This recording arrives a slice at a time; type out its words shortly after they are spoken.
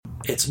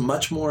it's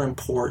much more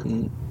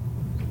important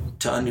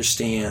to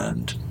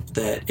understand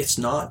that it's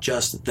not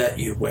just that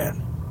you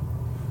win,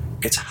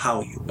 it's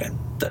how you win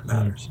that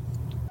matters.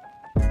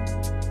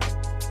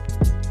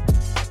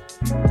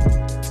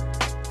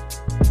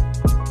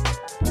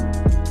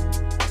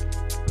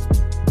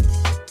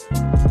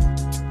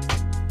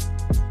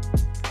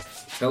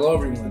 Hello,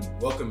 everyone.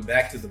 Welcome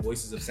back to the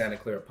Voices of Santa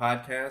Clara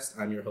podcast.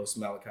 I'm your host,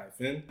 Malachi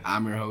Finn.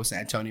 I'm your host,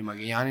 Antonio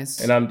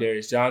Magallanes. And I'm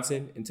Darius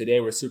Johnson. And today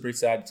we're super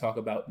excited to talk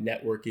about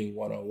networking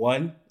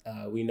 101.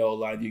 We know a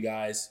lot of you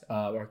guys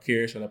are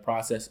curious on the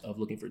process of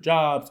looking for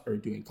jobs or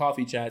doing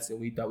coffee chats. And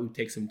we thought we'd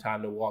take some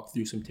time to walk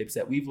through some tips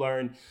that we've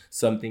learned,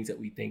 some things that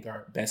we think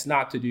are best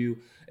not to do,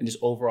 and just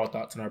overall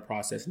thoughts on our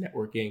process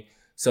networking.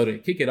 So to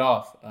kick it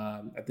off,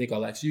 I think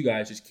I'll ask you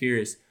guys, just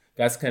curious,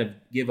 guys, kind of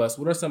give us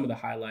what are some of the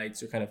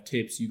highlights or kind of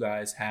tips you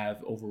guys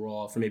have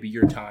overall for maybe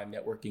your time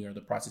networking or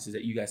the processes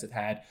that you guys have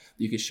had that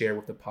you could share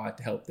with the pod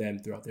to help them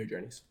throughout their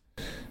journeys?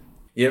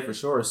 Yeah, for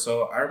sure.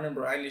 So I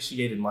remember I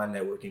initiated my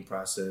networking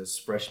process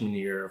freshman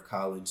year of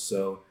college.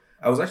 So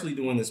I was actually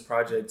doing this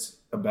project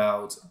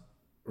about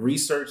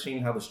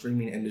researching how the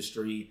streaming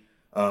industry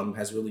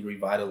has really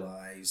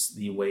revitalized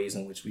the ways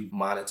in which we're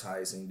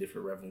monetizing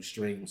different revenue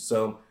streams.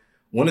 So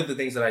one of the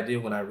things that I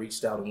did when I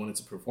reached out and wanted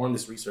to perform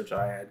this research,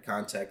 I had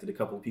contacted a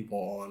couple of people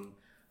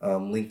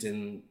on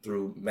LinkedIn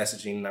through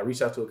messaging. And I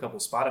reached out to a couple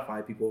of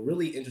Spotify people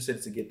really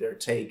interested to get their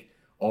take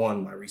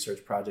on my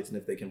research project and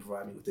if they can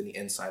provide me with any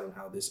insight on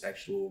how this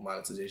actual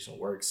monetization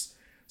works.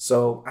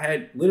 So I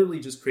had literally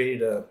just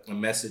created a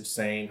message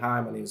saying, "Hi,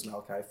 my name is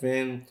Malachi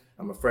Finn.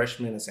 I'm a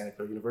freshman at Santa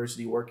Clara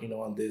University working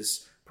on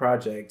this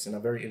project, and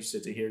I'm very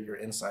interested to hear your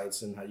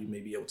insights and how you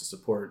may be able to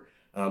support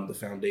the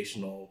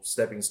foundational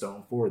stepping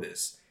stone for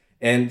this."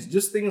 And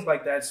just things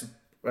like that,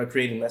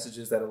 creating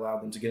messages that allow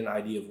them to get an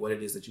idea of what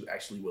it is that you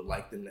actually would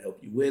like them to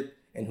help you with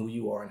and who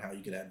you are and how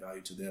you can add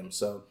value to them.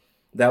 So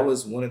that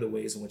was one of the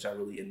ways in which I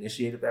really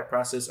initiated that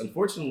process.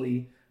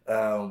 Unfortunately,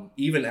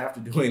 even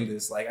after doing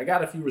this, I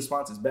got a few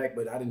responses back,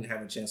 but I didn't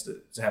have a chance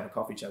to have a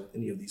coffee chat with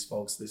any of these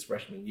folks this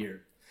freshman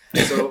year.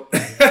 So,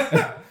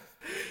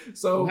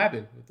 what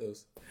happened with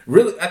those?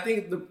 Really, I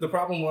think the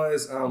problem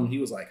was he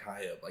was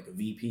high up, like a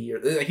VP,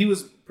 or he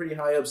was pretty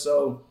high up.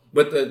 So,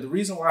 but the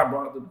reason why I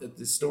brought up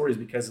this story is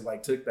because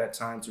it took that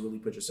time to really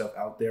put yourself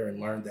out there and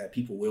learn that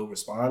people will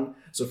respond.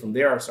 So from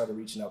there, I started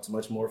reaching out to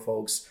much more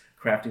folks,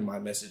 crafting my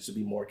message to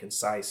be more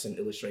concise and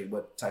illustrate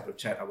what type of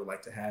chat I would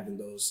like to have in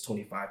those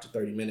 25 to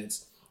 30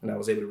 minutes. And I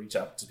was able to reach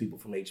out to people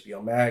from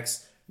HBO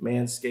Max,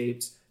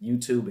 Manscaped,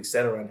 YouTube,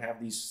 etc., and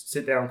have these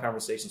sit-down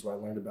conversations where I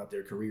learned about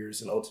their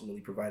careers and ultimately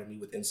provided me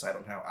with insight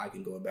on how I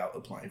can go about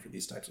applying for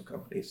these types of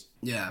companies.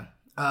 Yeah.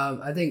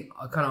 I think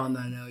kind of on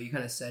that note, you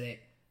kind of said it.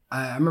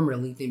 I remember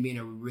LinkedIn being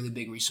a really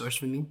big resource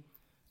for me.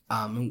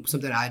 And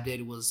something I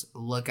did was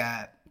look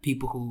at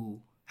people who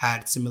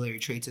had similar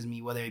traits as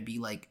me, whether it be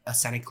like a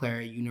Santa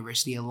Clara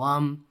University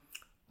alum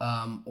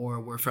or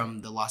were from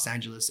the Los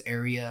Angeles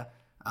area.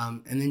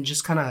 And then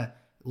just kind of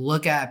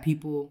look at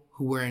people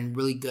who were in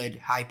really good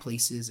high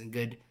places and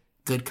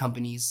good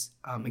companies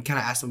and kind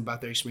of ask them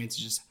about their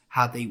experiences, just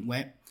how they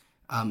went.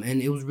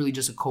 And it was really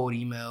just a cold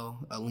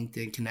email, a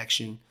LinkedIn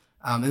connection.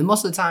 And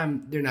most of the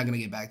time, they're not going to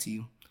get back to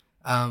you.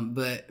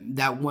 But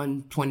that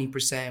 20%,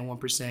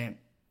 1%,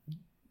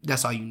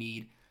 that's all you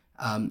need.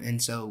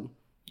 And so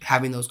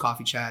having those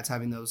coffee chats,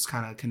 having those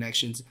kind of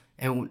connections,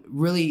 and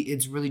really,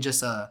 it's really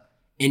just a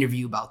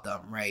interview about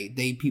them, right?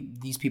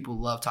 These people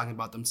love talking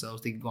about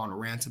themselves. They can go on a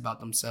rant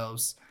about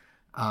themselves.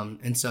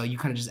 And so you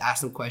kind of just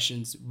ask them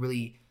questions,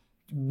 really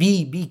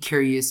be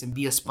curious and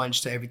be a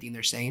sponge to everything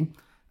they're saying.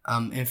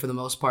 And for the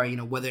most part,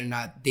 whether or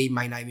not they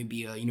might not even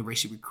be a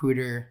university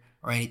recruiter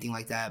or anything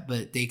like that,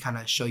 but they kind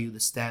of show you the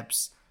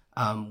steps,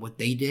 what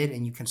they did,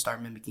 and you can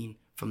start mimicking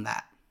from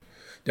that.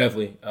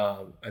 Definitely.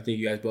 I think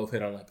you guys both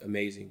hit on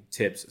amazing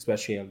tips,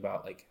 especially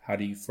about how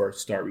do you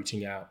first start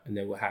reaching out and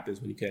then what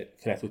happens when you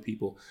connect with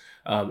people.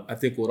 I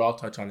think what I'll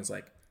touch on is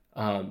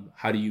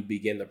how do you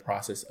begin the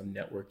process of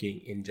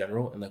networking in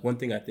general? And one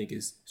thing I think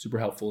is super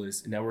helpful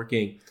is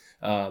networking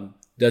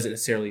doesn't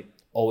necessarily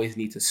always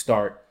need to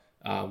start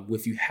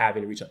with you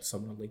having to reach out to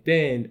someone on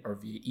LinkedIn or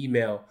via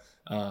email.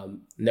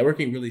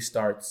 Networking really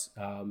starts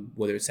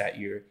whether it's at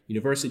your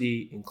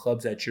university, in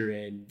clubs that you're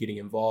in, getting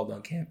involved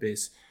on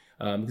campus.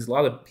 Because a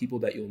lot of people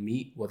that you'll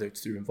meet, whether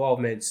it's through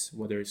involvements,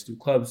 whether it's through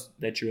clubs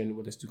that you're in,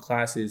 whether it's through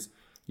classes,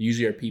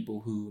 usually are people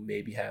who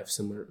maybe have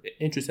similar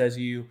interests as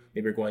you,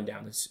 maybe are going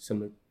down a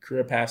similar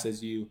career paths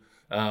as you.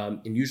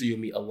 And usually you'll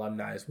meet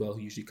alumni as well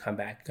who usually come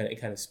back and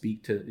kind of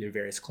speak to their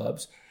various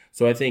clubs.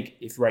 So I think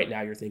if right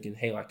now you're thinking,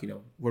 hey,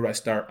 where do I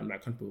start? I'm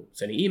not comfortable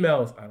sending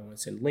emails. I don't want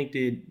to send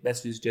LinkedIn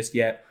messages just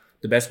yet.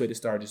 The best way to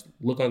start is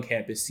look on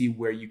campus, see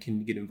where you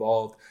can get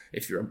involved.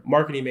 If you're a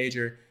marketing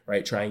major,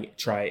 right, try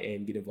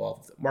and get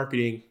involved with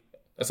marketing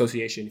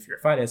association. If you're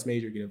a finance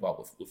major, get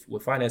involved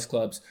with finance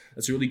clubs.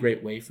 That's a really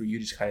great way for you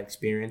to just kind of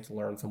experience,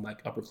 learn from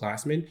like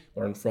upperclassmen,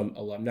 learn from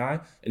alumni,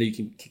 and then you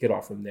can kick it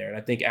off from there. And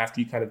I think after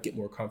you kind of get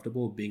more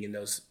comfortable being in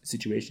those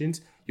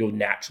situations, you'll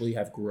naturally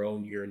have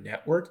grown your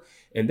network.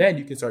 And then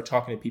you can start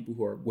talking to people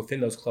who are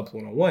within those clubs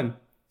one-on-one,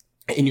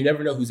 and you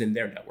never know who's in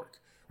their network.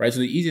 Right. So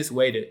the easiest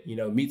way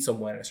to, meet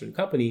someone at a certain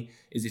company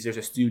is if there's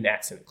a student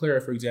at Santa Clara,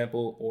 for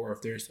example, or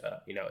if there's,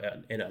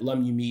 an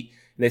alum you meet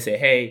and they say,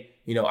 hey,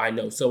 I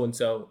know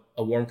so-and-so.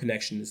 A warm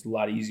connection is a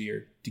lot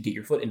easier to get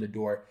your foot in the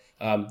door.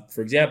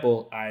 For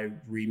example, I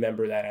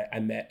remember that I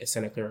met a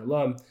Santa Clara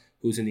alum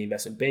who's in the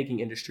investment banking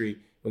industry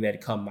when they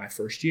had come my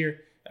first year.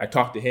 I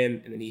talked to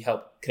him and then he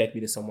helped connect me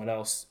to someone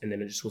else. And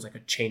then it just was like a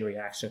chain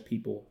reaction of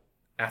people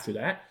after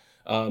that.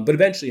 But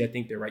eventually, I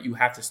think they're right. You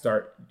have to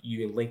start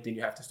using LinkedIn.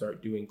 You have to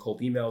start doing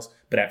cold emails.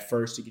 But at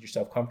first, to get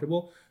yourself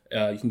comfortable,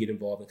 you can get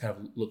involved and kind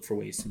of look for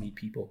ways to meet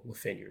people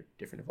within your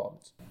different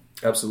involvements.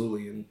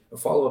 Absolutely. And a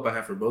follow-up I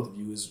have for both of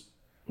you is,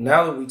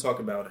 now that we talk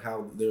about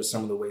how there's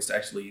some of the ways to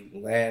actually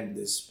land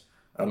this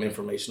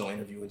informational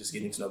interview and just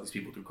getting to know these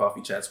people through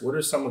coffee chats, what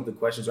are some of the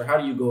questions, or how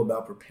do you go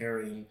about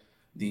preparing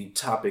the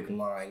topic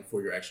line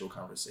for your actual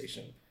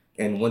conversation?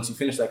 And once you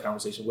finish that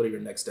conversation, what are your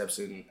next steps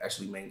in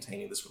actually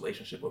maintaining this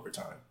relationship over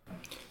time?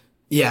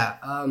 Yeah,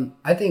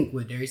 I think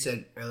what Derry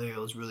said earlier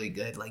was really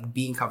good, like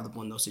being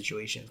comfortable in those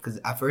situations. Because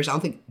at first,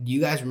 do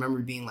you guys remember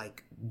being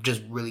like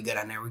just really good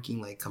at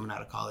networking, like coming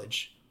out of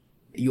college?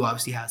 You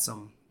obviously had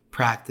some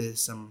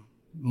practice, some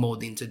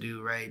molding to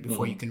do, right?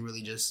 Before you can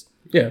really just,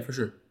 yeah, for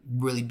sure,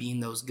 really be in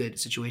those good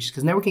situations.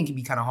 Because networking can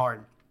be kind of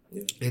hard.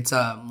 Yeah. It's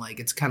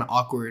it's kind of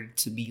awkward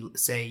to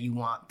say you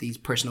want these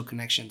personal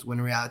connections when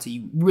in reality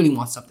you really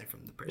want something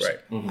from the person.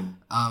 Right.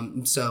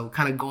 Mm-hmm. So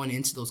kind of going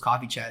into those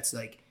coffee chats,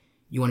 like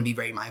you want to be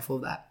very mindful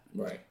of that.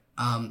 Right.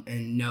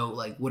 And know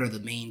like what are the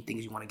main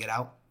things you want to get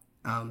out.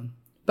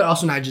 But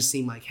also not just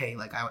seem like, hey,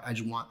 like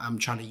I'm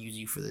trying to use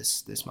you for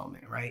this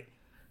moment, right?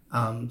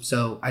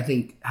 So I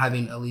think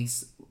having at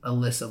least a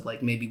list of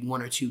like maybe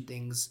one or two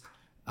things,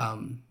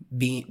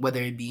 whether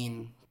it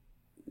being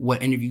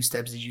what interview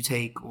steps did you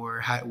take,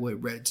 or what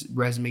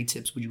resume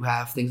tips would you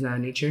have, things of that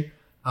nature,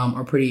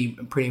 are pretty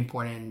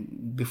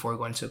important before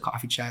going to a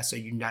coffee chat. So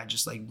you're not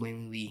just like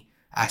blatantly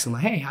asking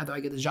like, hey, how do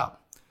I get this job?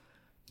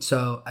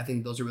 So I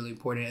think those are really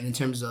important. And in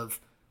terms of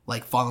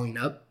like following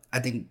up, I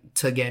think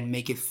to again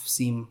make it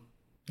seem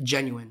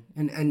genuine,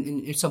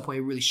 and at some point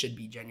it really should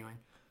be genuine.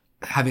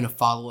 Having a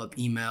follow-up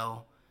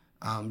email,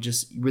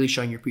 just really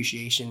showing your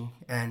appreciation,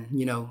 and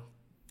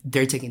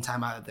they're taking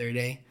time out of their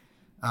day.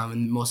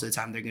 And most of the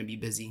time they're going to be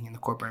busy in the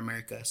corporate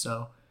America.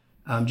 So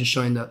just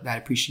showing that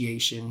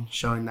appreciation,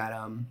 showing that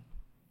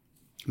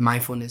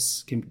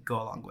mindfulness can go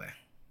a long way.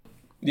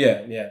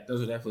 Yeah.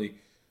 Those are definitely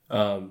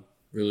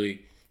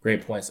really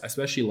great points,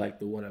 especially like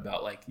the one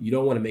about like, you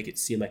don't want to make it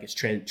seem like it's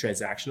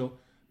transactional,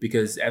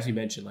 because as we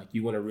mentioned, like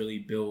you want to really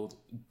build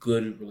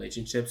good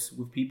relationships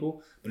with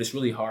people, but it's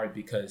really hard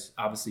because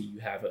obviously you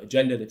have an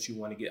agenda that you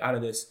want to get out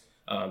of this.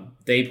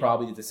 They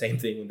probably did the same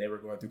thing when they were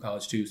going through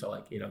college too. So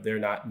like, they're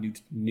not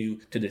new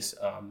to this,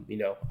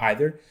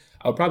 either.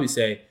 I would probably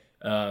say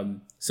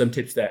some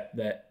tips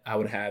that I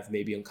would have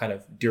maybe on kind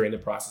of during the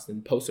process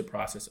and post the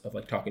process of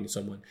like talking to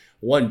someone.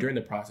 One, during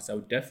the process, I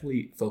would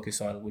definitely focus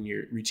on when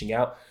you're reaching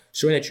out,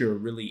 showing that you're a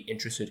really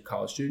interested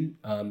college student.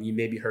 You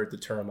maybe heard the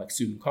term like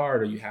student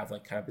card, or you have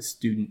like kind of a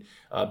student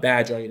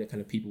badge on you that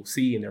kind of people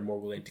see and they're more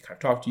willing to kind of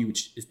talk to you,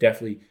 which is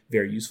definitely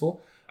very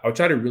useful. I would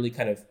try to really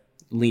kind of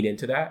lean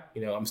into that.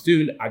 I'm a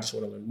student. I just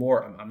want to learn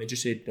more. I'm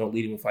interested. Don't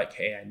lead in with like,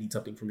 hey, I need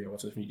something from you. I want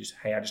something from you. Just,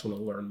 hey, I just want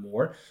to learn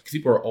more. Because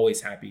people are always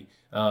happy,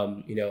 as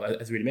we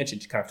already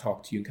mentioned, to kind of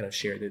talk to you and kind of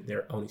share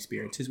their own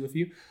experiences with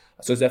you.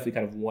 So it's definitely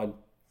kind of one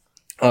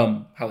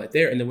highlight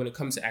there. And then when it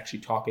comes to actually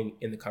talking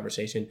in the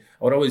conversation,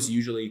 I would always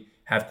usually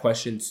have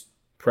questions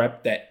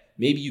prepped that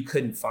maybe you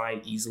couldn't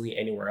find easily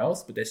anywhere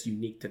else, but that's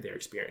unique to their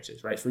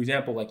experiences, right? For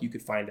example, like you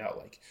could find out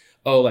like,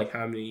 oh, like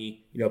how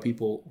many,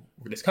 people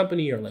work at this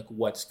company, or like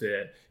what's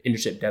the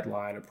internship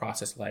deadline or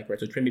process like, right?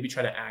 So maybe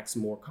trying to ask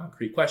more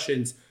concrete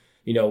questions,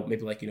 maybe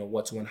like,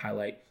 what's one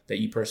highlight that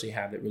you personally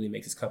have that really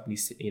makes this company,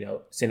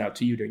 stand out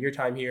to you during your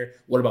time here?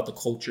 What about the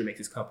culture makes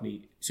this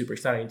company super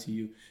exciting to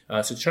you?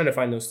 So trying to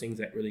find those things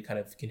that really kind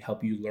of can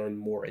help you learn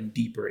more and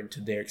deeper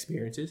into their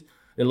experiences.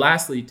 And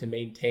lastly, to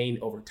maintain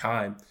over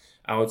time,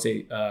 I would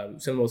say some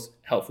of the most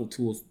helpful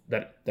tools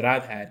that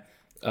I've had,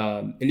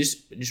 and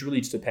just really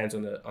just depends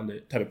on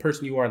the type of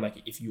person you are, and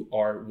like if you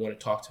want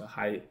to talk to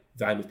high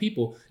value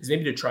people, is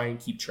maybe to try and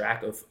keep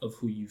track of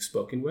who you've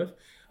spoken with.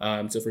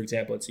 So for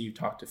example, let's say you've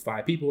talked to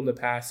 5 people in the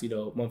past,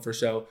 month or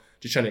so,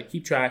 just trying to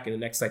keep track in the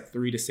next like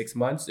 3 to 6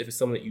 months. If it's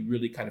someone that you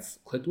really kind of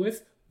clicked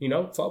with,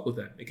 follow up with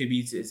them. It could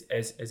be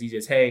as easy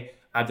as, hey,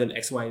 I've done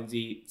X, Y, and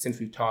Z since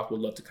we've talked.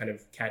 Would love to kind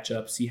of catch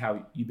up, see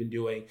how you've been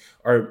doing.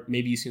 Or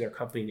maybe you've seen their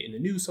company in the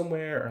news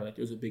somewhere, or like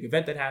there's a big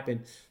event that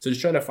happened. So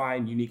just trying to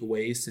find unique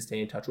ways to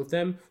stay in touch with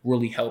them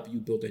really help you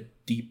build a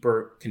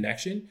deeper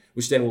connection,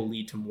 which then will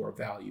lead to more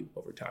value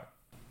over time.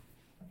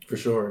 For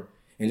sure.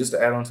 And just to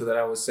add on to that,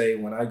 I would say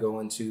when I go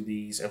into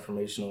these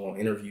informational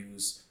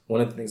interviews, one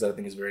of the things that I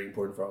think is very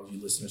important for all of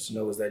you listeners to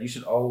know is that you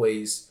should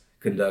always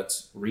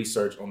conduct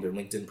research on their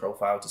LinkedIn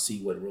profile to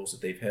see what roles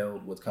that they've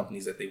held, what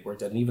companies that they've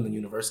worked at, and even the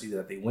university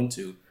that they went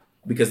to,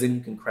 because then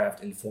you can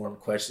craft informed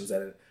questions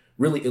that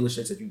really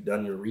illustrates that you've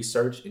done your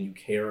research and you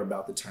care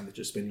about the time that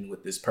you're spending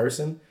with this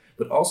person,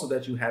 but also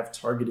that you have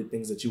targeted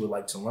things that you would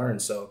like to learn.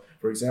 So,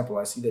 for example,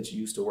 I see that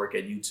you used to work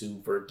at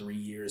YouTube for 3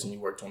 years and you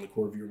worked on the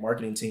core viewer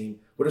marketing team.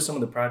 What are some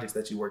of the projects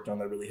that you worked on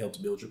that really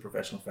helped build your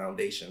professional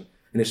foundation?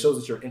 And it shows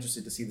that you're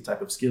interested to see the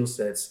type of skill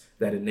sets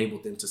that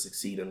enabled them to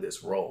succeed in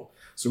this role.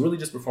 So really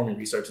just performing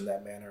research in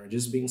that manner and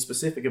just being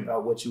specific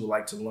about what you would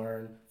like to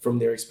learn from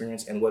their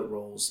experience and what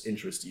roles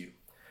interest you.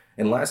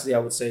 And lastly, I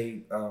would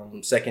say,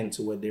 second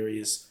to what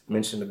Darius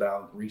mentioned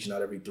about reaching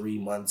out every 3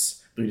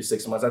 months, 3 to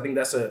 6 months, I think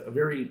that's a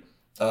very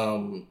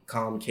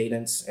calm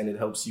cadence, and it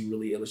helps you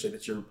really illustrate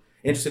that you're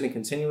interested in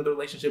continuing the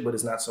relationship, but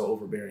it's not so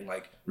overbearing,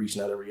 like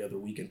reaching out every other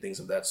week and things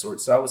of that sort.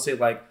 So I would say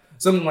like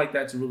something like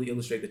that to really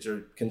illustrate that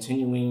you're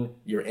continuing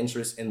your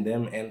interest in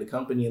them and the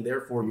company, and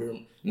therefore your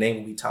name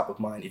will be top of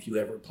mind if you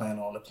ever plan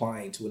on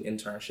applying to an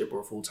internship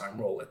or a full-time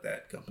role at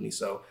that company.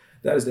 So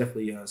that is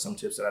definitely some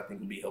tips that I think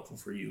would be helpful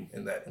for you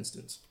in that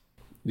instance.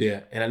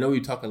 Yeah, and I know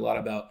we talk a lot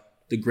about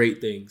the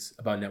great things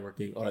about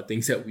networking, all the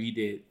things that we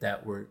did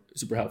that were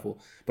super helpful.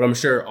 But I'm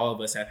sure all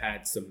of us have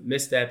had some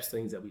missteps,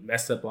 things that we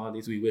messed up on,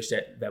 things we wish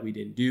that we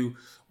didn't do,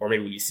 or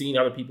maybe we've seen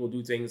other people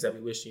do things that we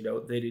wish, they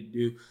didn't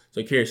do.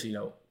 So curious,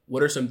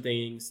 what are some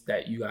things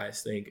that you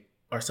guys think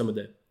are some of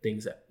the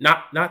things that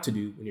not to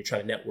do when you're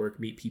trying to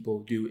network, meet people,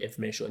 do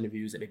informational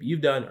interviews that maybe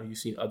you've done or you've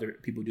seen other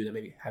people do that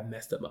maybe have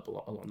messed up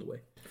along the way?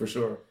 For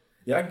sure.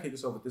 Yeah, I can kick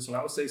us off with this one.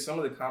 I would say some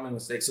of the common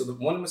mistakes. So the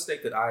one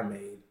mistake that I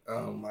made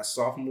my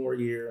sophomore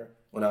year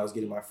when I was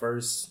getting my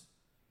first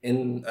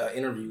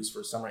interviews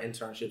for summer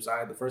internships,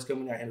 the first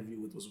company I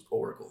interviewed with was with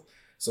Oracle.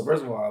 So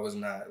first of all, I was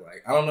not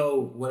I don't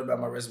know what about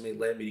my resume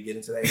led me to get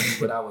into that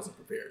interview, but I wasn't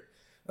prepared.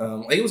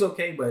 It was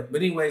okay, but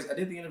anyways, I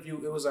did the interview.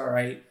 It was all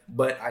right,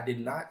 but I did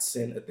not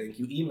send a thank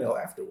you email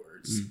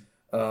afterwards.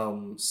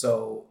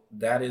 So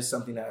that is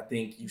something that I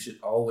think you should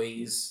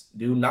always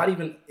do, not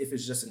even if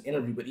it's just an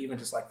interview, but even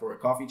just like for a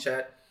coffee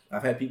chat.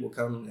 I've had people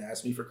come and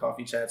ask me for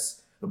coffee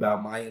chats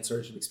about my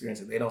internship experience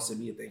and they don't send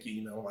me a thank you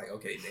email. I'm like,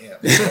 okay,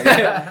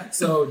 damn.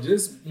 So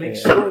just make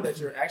sure that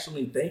you're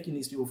actually thanking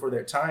these people for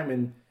their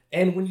time.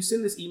 And when you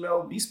send this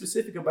email, be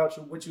specific about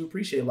what you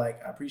appreciate.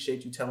 Like, I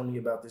appreciate you telling me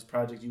about this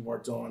project you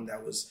worked on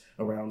that was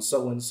around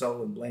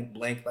so-and-so and blank,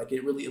 blank. Like,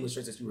 it really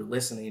illustrates that you were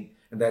listening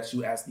and that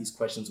you asked these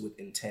questions with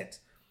intent.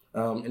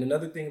 And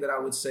another thing that I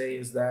would say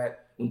is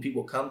that when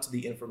people come to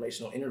the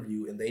informational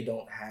interview and they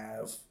don't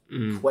have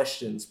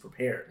questions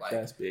prepared, like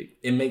that's big.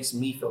 It makes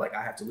me feel like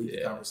I have to lead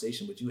the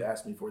conversation, but you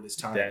asked me for this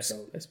time.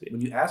 That's big.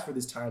 When you ask for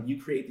this time, you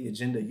create the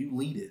agenda, you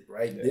lead it,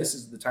 right? Yeah. This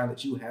is the time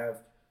that you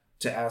have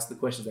to ask the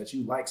questions that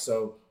you like.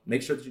 So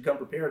make sure that you come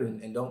prepared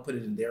and don't put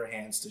it in their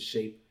hands to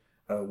shape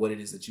what it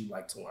is that you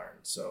like to learn.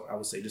 So I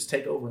would say just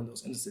take over in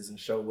those instances and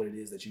show what it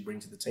is that you bring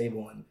to the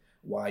table and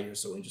why you're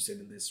so interested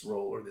in this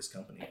role or this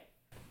company.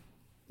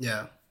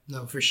 Yeah,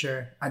 no, for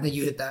sure. I think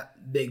you hit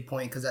that big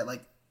point because that,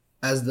 like,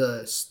 as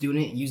the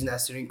student using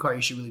that student card,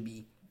 you should really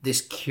be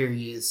this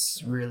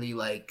curious, really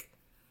like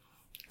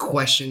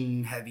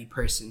question heavy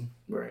person.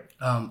 Right.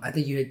 I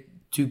think you hit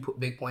two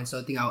big points. So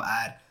I think I'll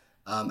add,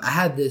 I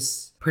had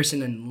this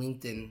person on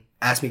LinkedIn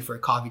ask me for a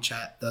coffee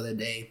chat the other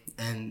day,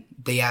 and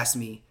they asked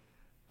me,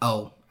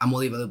 "Oh, I'm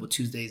only available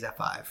Tuesdays at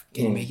 5.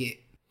 Can you make it?"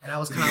 And I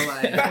was kind of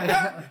like.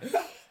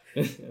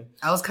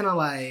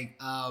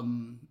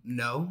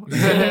 No.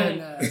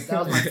 And, that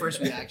was my first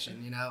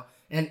reaction,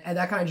 And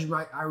that kind of just,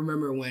 I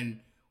remember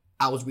when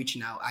I was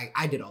reaching out,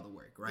 I did all the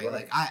work, right?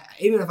 Like,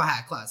 even if I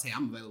had class, hey,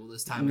 I'm available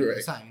this time,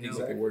 this time,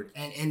 Exactly.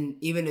 And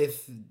even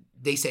if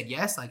they said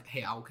yes, like,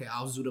 hey, okay,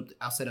 I'll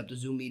set up the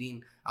Zoom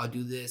meeting, I'll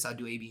do this, I'll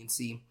do A, B, and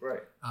C.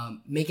 Right.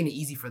 Making it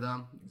easy for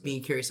them,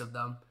 being curious of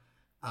them.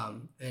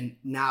 And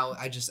now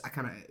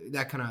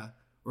that kind of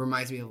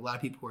reminds me of a lot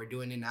of people who are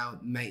doing it now.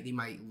 They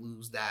might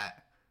lose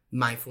that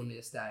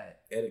mindfulness,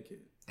 that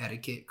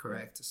etiquette,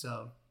 correct.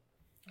 So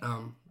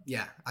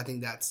I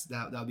think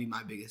that'll be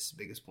my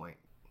biggest point.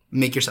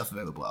 Make yourself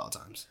available at all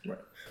times. Right.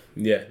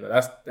 Yeah, no,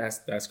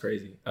 that's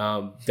crazy.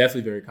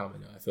 Definitely very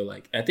common though.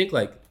 I think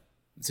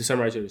to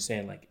summarize what you're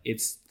saying, like,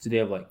 it's today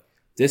of like,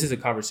 this is a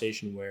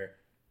conversation where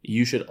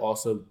you should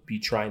also be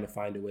trying to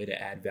find a way to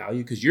add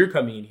value because you're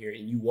coming in here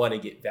and you want to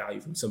get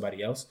value from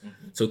somebody else.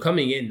 So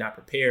coming in not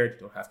prepared,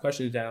 don't have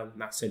questions down,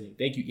 not sending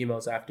thank you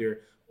emails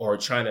after, or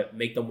trying to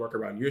make them work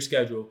around your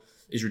schedule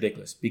is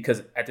ridiculous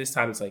because at this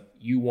time, it's like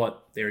you want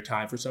their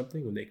time for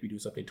something when they could be doing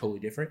something totally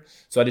different.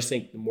 So I just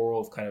think the moral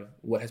of kind of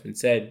what has been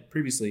said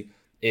previously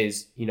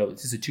is,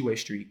 this is a two-way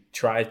street.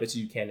 Try as best as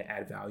you can to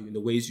add value. And the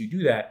ways you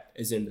do that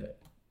is in the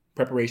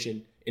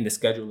preparation, in the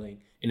scheduling,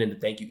 and in the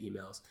thank you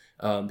emails.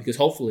 Because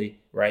hopefully,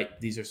 right,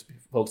 these are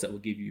folks that will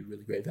give you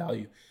really great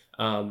value.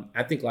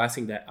 I think last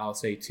thing that I'll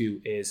say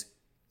too is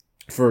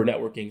for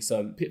networking,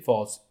 some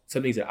pitfalls,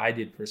 some things that I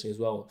did personally as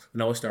well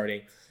when I was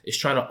starting, is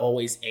trying to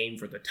always aim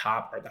for the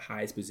top or the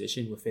highest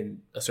position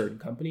within a certain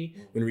company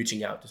when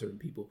reaching out to certain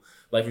people.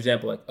 Like, for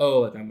example, like, oh,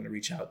 like I'm going to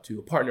reach out to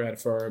a partner at a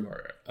firm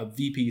or a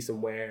VP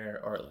somewhere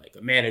or like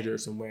a manager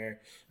somewhere.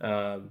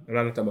 And I'm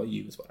not talking about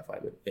you with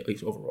Spotify, but at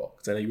least overall,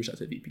 because I know you reached out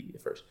to the VP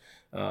at first.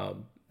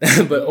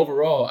 But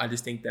overall, I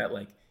just think that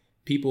like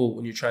people,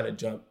 when you're trying to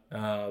jump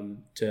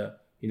to,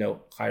 you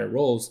know, higher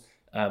roles,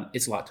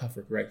 it's a lot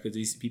tougher, right? Because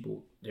these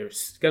people, their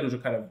schedules are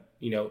kind of,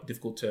 you know,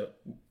 difficult to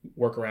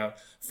work around.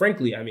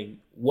 Frankly, I mean,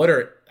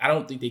 I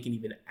don't think they can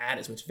even add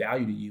as much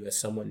value to you as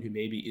someone who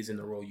maybe is in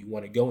the role you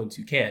want to go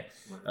into can.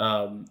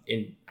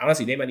 And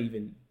honestly, they might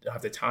even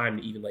have the time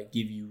to even like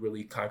give you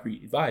really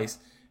concrete advice,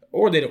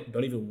 or they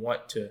don't even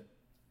want to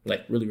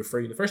like really refer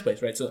you in the first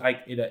place, right? So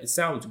it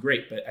sounds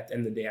great, but at the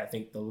end of the day, I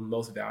think the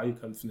most value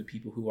comes from the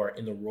people who are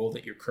in the role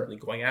that you're currently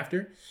going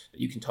after, that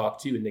you can talk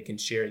to, and they can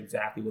share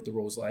exactly what the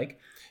role is like.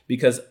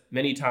 Because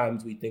many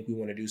times we think we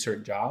want to do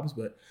certain jobs,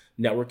 but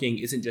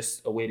networking isn't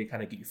just a way to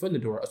kind of get your foot in the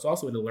door. It's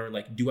also a way to learn,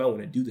 like, do I want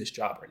to do this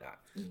job or not?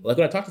 Like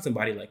when I talk to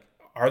somebody, like,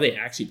 are they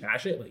actually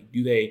passionate? Like,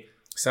 do they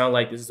sound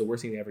like this is the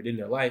worst thing they ever did in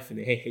their life and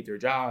they hate their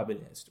job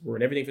and it's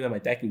and everything for them?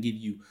 Like, that can give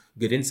you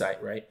good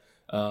insight, right?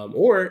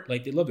 Or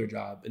like they love their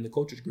job and the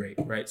culture's great,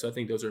 right? So I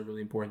think those are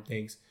really important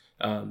things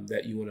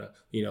that you want to,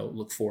 you know,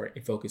 look for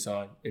and focus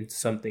on. And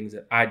some things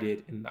that I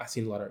did and I've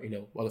seen a lot of, you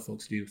know, other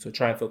folks do. So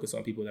try and focus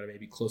on people that are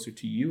maybe closer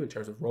to you in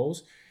terms of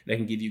roles that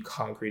can give you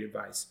concrete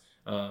advice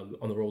on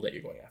the role that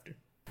you're going after.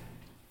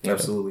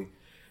 Absolutely.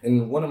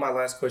 And one of my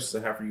last questions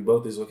I have for you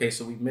both is, okay,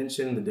 so we've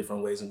mentioned the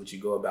different ways in which you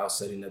go about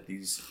setting up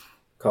these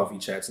coffee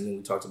chats, and then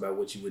we talked about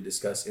what you would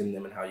discuss in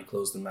them and how you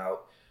close them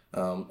out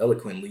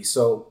eloquently.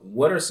 So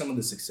what are some of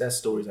the success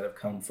stories that have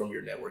come from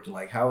your networking?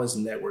 Like, how has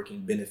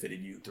networking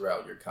benefited you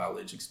throughout your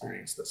college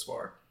experience thus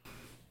far?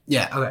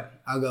 Yeah, okay.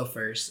 I'll go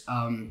first.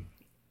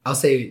 I'll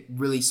say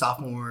really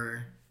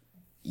sophomore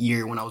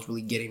year when I was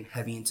really getting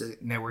heavy into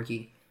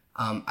networking,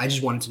 I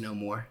just wanted to know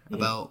more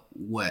about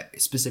what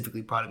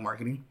specifically product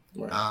marketing,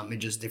 and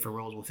just different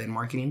roles within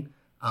marketing.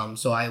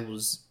 So I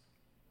was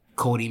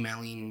cold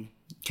emailing,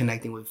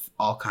 connecting with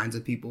all kinds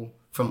of people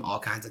from all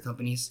kinds of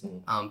companies.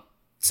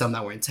 Some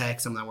that were in tech,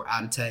 some that were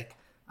out of tech,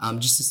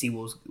 just to see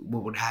what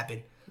would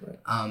happen.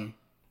 Right.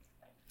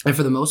 And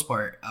for the most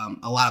part,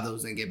 a lot of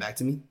those didn't get back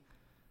to me.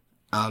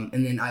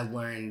 And then I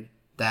learned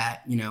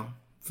that, you know,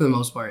 for the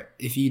most part,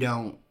 if you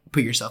don't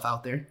put yourself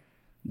out there,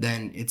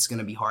 then it's going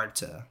to be hard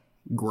to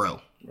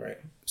grow. Right.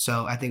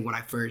 So I think when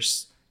I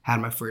first had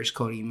my first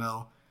cold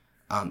email,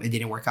 it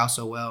didn't work out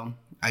so well.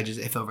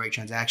 It felt very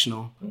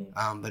transactional.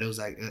 But it was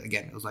like,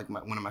 again, it was like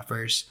one of my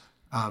first.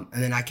 And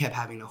then I kept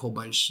having a whole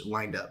bunch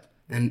lined up.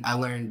 And I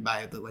learned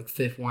by the like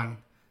fifth one,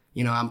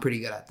 you know, I'm pretty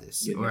good at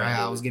this,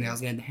 I was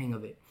getting the hang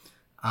of it.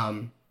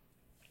 And,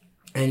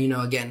 you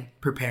know, again,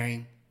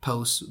 preparing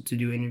posts to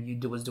do interview,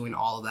 was doing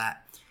all of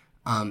that.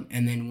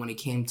 And then when it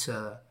came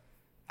to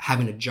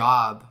having a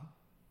job,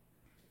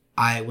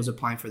 I was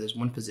applying for this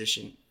one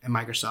position at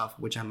Microsoft,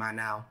 which I'm at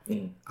now.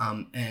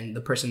 And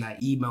the person that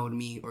emailed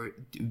me or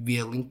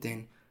via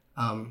LinkedIn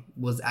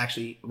was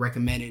actually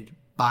recommended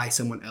by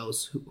someone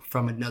else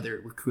from another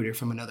recruiter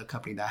from another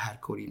company that I had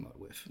cold emailed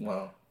with.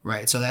 Wow.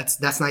 Right. So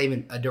that's not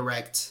even a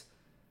direct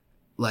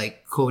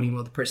like cold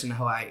email, the person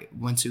who I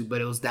went to, but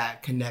it was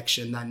that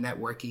connection, that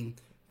networking,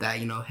 that,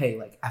 you know, hey,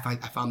 like I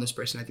found this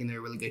person, I think they're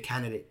a really good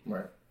candidate.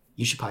 Right.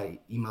 You should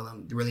probably email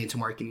them. They're really into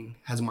marketing,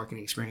 has a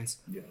marketing experience.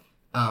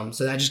 Yeah.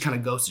 So that just kind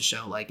of goes to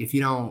show, like, if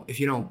you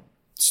don't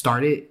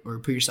start it or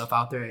put yourself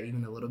out there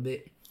even a little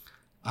bit,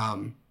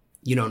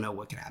 you don't know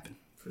what can happen.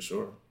 For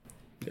sure.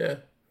 Yeah.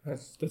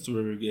 That's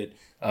really good.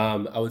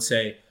 I would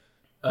say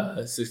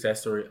a success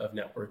story of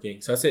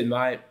networking. So I said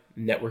my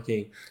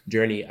networking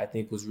journey, I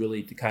think, was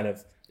really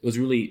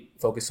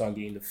focused on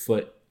getting the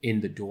foot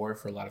in the door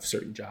for a lot of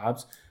certain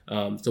jobs.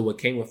 So what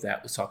came with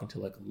that was talking to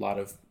like a lot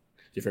of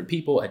different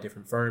people at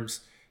different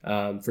firms.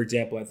 For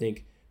example, I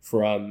think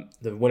from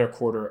the winter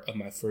quarter of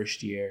my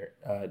first year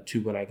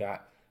to when I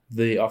got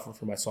the offer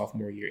for my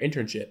sophomore year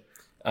internship,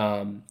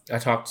 I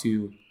talked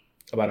to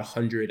about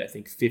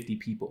 50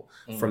 people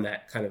from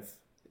that kind of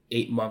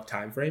 8-month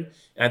time frame.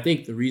 And I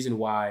think the reason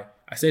why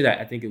I say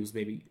that, I think it was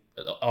maybe,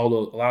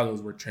 although a lot of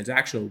those were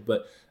transactional,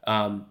 but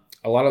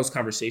a lot of those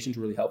conversations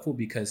were really helpful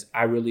because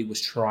I really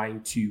was trying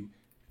to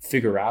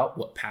figure out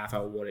what path I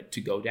wanted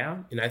to go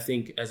down. And I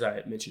think, as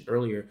I mentioned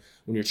earlier,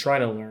 when you're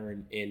trying to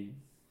learn and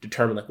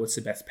determine like what's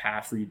the best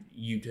path for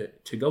you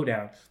to go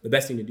down, the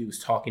best thing to do is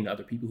talking to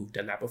other people who've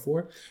done that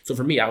before. So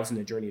for me, I was in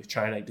the journey of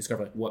trying to like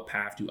discover like what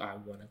path do I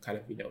want to kind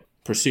of, you know,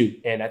 pursue.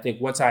 And I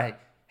think once I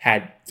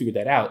had figured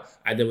that out,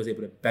 I then was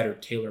able to better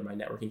tailor my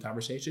networking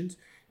conversations.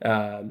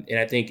 And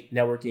I think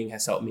networking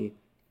has helped me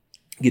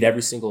get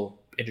every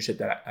single internship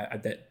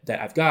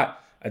that I've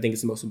got. I think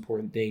it's the most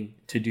important thing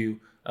to do.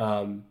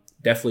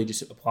 Definitely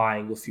just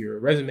applying with your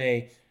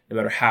resume, no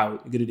matter how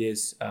good it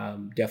is,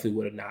 definitely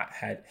would have not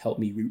had helped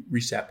me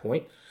reach that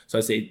point. So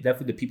I'd say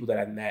definitely the people that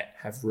I've met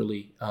have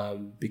really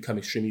become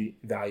extremely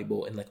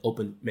valuable and like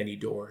opened many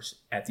doors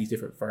at these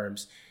different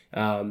firms.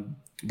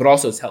 But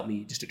also it's helped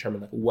me just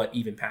determine like what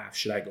even path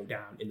should I go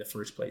down in the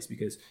first place,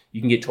 because you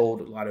can get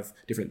told a lot of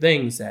different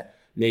things that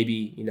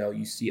maybe, you know,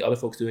 you see other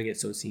folks doing it,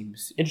 so it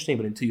seems interesting,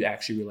 but until you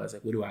actually realize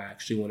like, what do I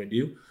actually want to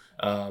do?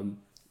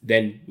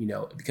 Then, you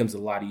know, it becomes a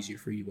lot easier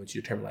for you once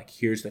you determine like,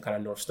 here's the kind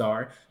of North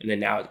Star. And then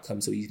now it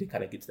becomes so easy to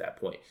kind of get to that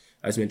point.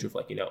 I was mentioned with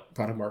like, you know,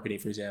 product marketing,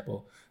 for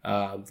example,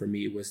 for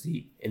me, it was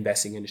the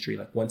investing industry.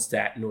 Like once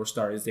that North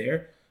Star is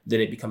there,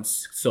 then it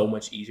becomes so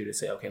much easier to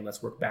say, okay,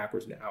 let's work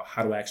backwards now.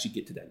 How do I actually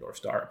get to that North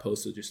Star,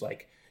 opposed to just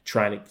like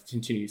trying to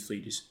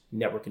continuously just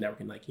network,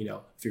 like, you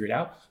know, figure it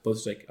out. But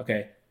it's like,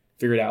 okay,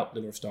 figure it out,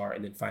 the North Star,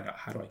 and then find out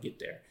how do I get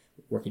there,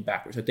 working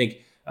backwards. I think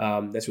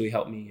that's really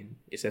helped me, and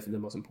it's definitely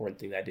the most important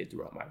thing that I did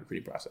throughout my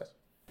recruiting process.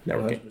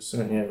 Networking.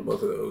 100%. Yeah,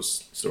 both of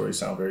those stories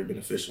sound very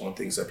beneficial and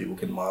things that people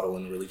can model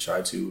and really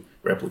try to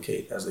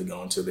replicate as they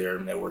go into their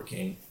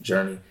networking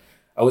journey.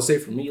 I would say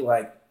for me,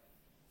 like,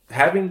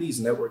 having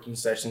these networking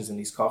sessions and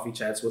these coffee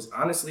chats was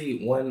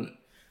honestly one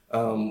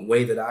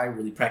way that I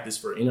really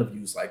practiced for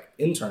interviews, like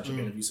internship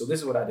interviews. So this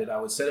is what I did. I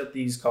would set up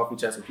these coffee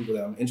chats with people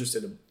that I'm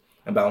interested in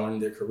about learning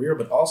their career,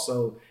 but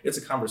also it's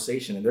a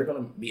conversation and they're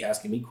going to be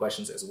asking me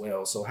questions as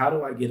well. So how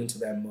do I get into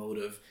that mode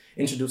of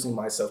introducing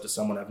myself to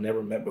someone I've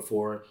never met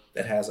before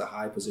that has a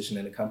high position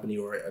in a company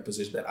or a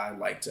position that I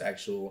like to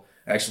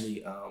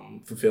actually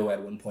fulfill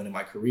at one point in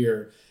my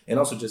career, and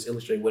also just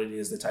illustrate what it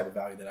is, the type of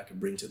value that I can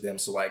bring to them.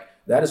 So like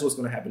that is what's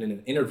going to happen in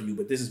an interview,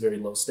 but this is very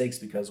low stakes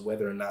because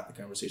whether or not the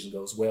conversation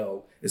goes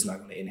well is not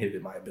going to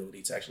inhibit my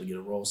ability to actually get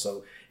a role.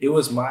 So it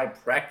was my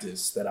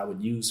practice that I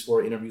would use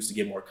for interviews to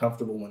get more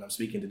comfortable when I'm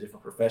speaking to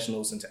different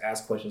professionals and to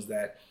ask questions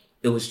that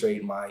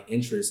illustrate my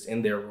interest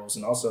in their roles,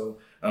 and also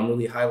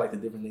really highlight the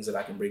different things that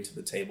I can bring to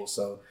the table.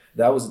 So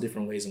that was the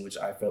different ways in which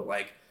I felt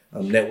like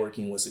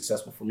networking was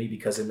successful for me,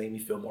 because it made me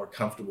feel more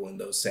comfortable in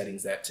those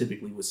settings that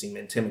typically would seem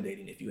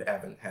intimidating if you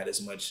haven't had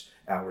as much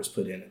hours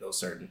put in those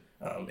certain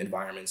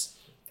environments.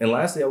 And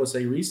lastly, I would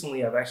say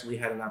recently I've actually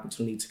had an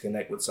opportunity to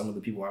connect with some of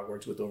the people I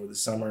worked with over the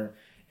summer.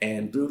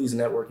 And through these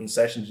networking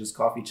sessions, just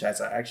coffee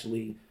chats, I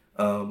actually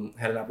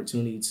had an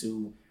opportunity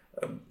to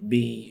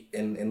be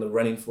in the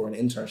running for an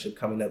internship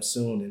coming up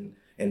soon,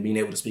 and being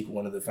able to speak with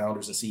one of the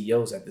founders and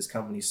CEOs at this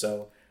company.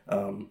 So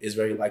it's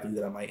very likely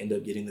that I might end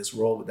up getting this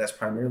role, but that's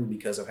primarily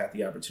because I've had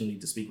the opportunity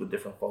to speak with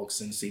different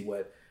folks and see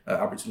what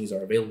opportunities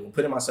are available, and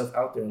putting myself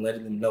out there and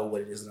letting them know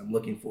what it is that I'm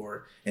looking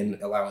for and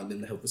allowing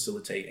them to help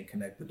facilitate and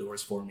connect the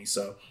doors for me.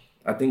 So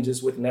I think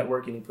just with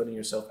networking and putting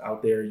yourself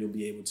out there, you'll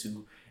be able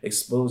to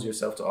expose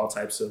yourself to all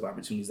types of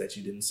opportunities that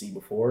you didn't see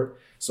before.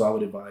 So I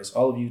would advise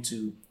all of you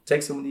to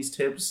take some of these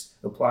tips,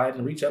 apply it,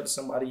 and reach out to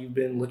somebody you've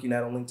been looking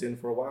at on LinkedIn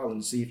for a while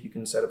and see if you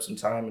can set up some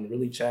time and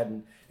really chat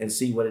and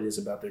see what it is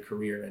about their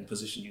career and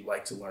position you'd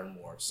like to learn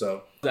more.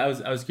 So I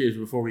was curious,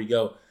 before we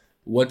go,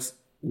 what's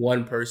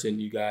one person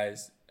you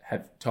guys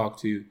have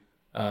talked to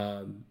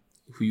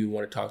who you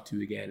want to talk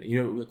to again?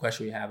 You know, the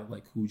question we have of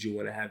like, who do you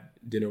want to have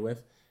dinner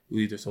with?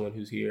 Either someone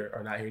who's here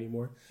or not here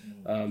anymore.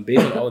 Based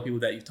on all the people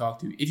that you've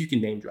talked to, if you can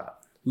name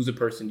drop, who's a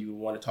person you would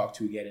want to talk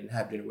to again and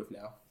have dinner with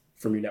now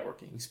from your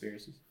networking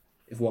experiences,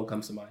 if one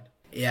comes to mind?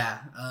 Yeah,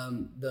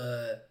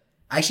 I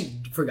actually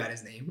forgot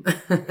his name.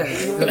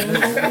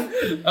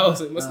 Oh,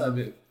 so it must not have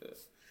been.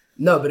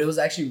 No, but it was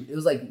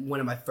like one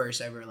of my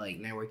first ever like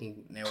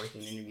networking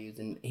interviews,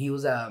 and he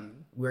was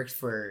worked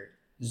for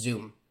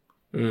Zoom,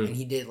 and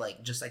he did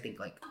like just I think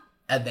like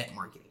event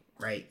marketing,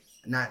 right?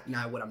 Not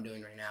what I'm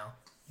doing right now.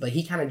 But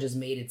he kind of just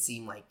made it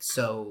seem like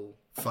so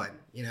fun,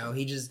 you know.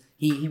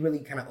 He really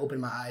kind of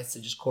opened my eyes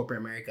to just corporate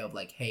America of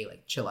like, hey,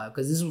 like chill out,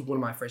 because this was one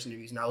of my first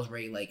interviews, and I was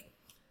very like,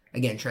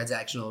 again,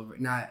 transactional.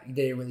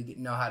 Didn't really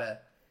know how to,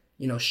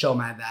 you know, show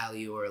my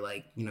value or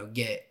like, you know,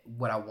 get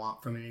what I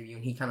want from an interview.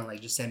 And he kind of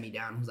like just sat me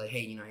down. He was like, hey,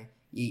 you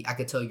know, I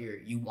could tell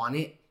you want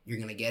it, you're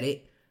gonna get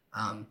it.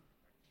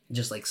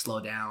 Just like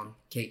slow down,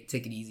 take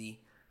it easy.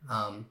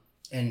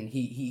 And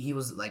he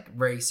was like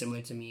very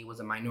similar to me. Was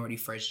a minority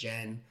first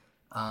gen.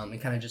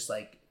 And kind of just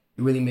like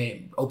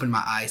really opened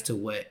my eyes to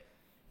what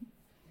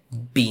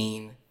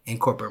being in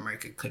corporate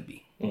America could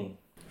be.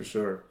 For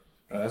sure.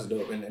 That's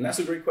dope. And that's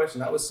a great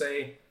question. I would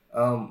say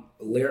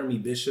Laramie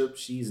Bishop,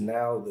 she's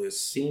now the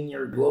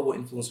senior global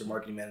influencer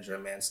marketing manager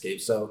at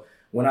Manscaped. So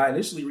when I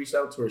initially reached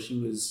out to her, she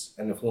was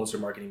an influencer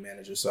marketing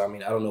manager. So, I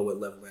mean, I don't know what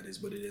level that is,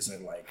 but it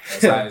isn't like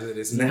as high as it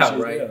is now,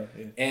 right?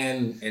 Yeah.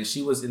 And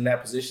she was in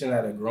that position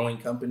at a growing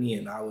company,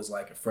 and I was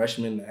like a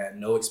freshman that had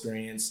no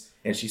experience,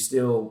 and she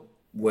still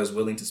was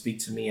willing to speak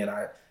to me, and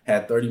I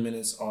had 30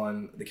 minutes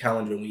on the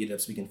calendar, and we ended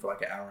up speaking for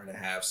like an hour and a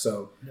half.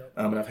 So,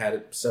 and I've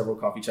had several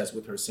coffee chats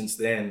with her since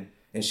then,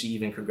 and she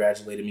even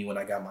congratulated me when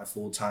I got my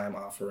full-time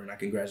offer, and I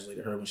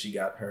congratulated her when she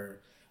got her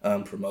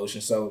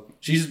promotion. So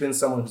she's just been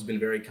someone who's been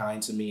very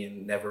kind to me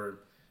and never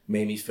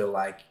made me feel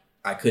like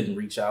I couldn't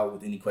reach out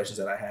with any questions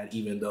that I had,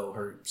 even though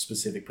her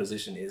specific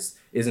position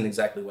isn't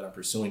exactly what I'm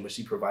pursuing, but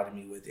she provided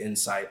me with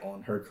insight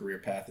on her career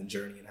path and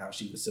journey and how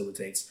she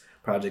facilitates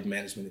project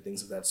management and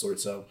things of that sort.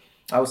 So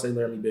I would say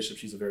Laramie Bishop,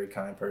 she's a very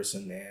kind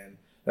person, and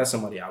that's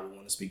somebody I would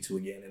want to speak to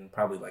again, and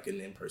probably like in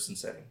an in-person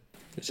setting.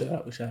 Good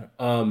shout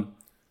out.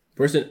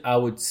 Person I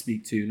would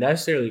speak to, not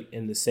necessarily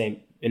in the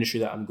same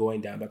industry that I'm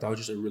going down, but that was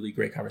just a really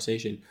great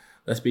conversation.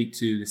 Let's speak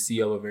to the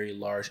CEO of a very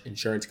large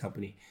insurance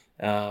company.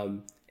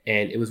 And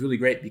it was really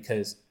great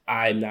because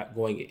I'm not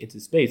going into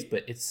space,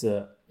 but it's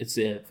a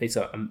space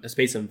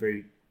I'm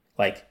very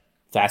like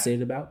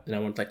fascinated about, and I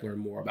want to like learn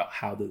more about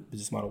how the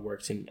business model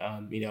works and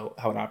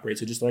how it operates.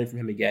 So just learning from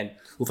him again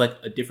with like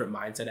a different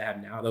mindset I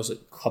have now. That was a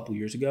couple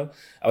years ago.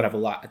 I would have a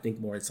lot, I think,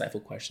 more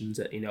insightful questions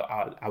that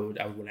I would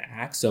want to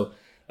ask. So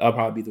that'll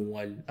probably be the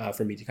one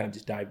for me to kind of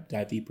just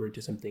dive deeper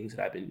into some things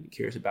that I've been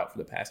curious about for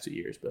the past 2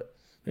 years. But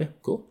yeah,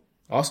 cool.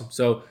 Awesome.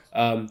 So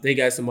thank you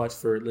guys so much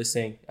for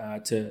listening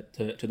to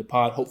the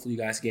pod. Hopefully you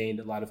guys gained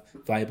a lot of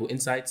valuable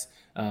insights.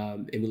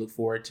 And we look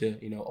forward to,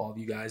 all of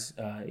you guys,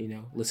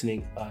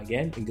 listening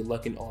again, and good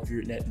luck in all of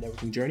your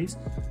networking journeys.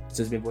 This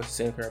has been Voice of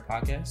Santa Clara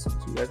podcast.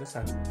 See you guys next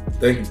time.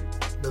 Thank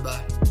you.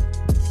 Bye-bye.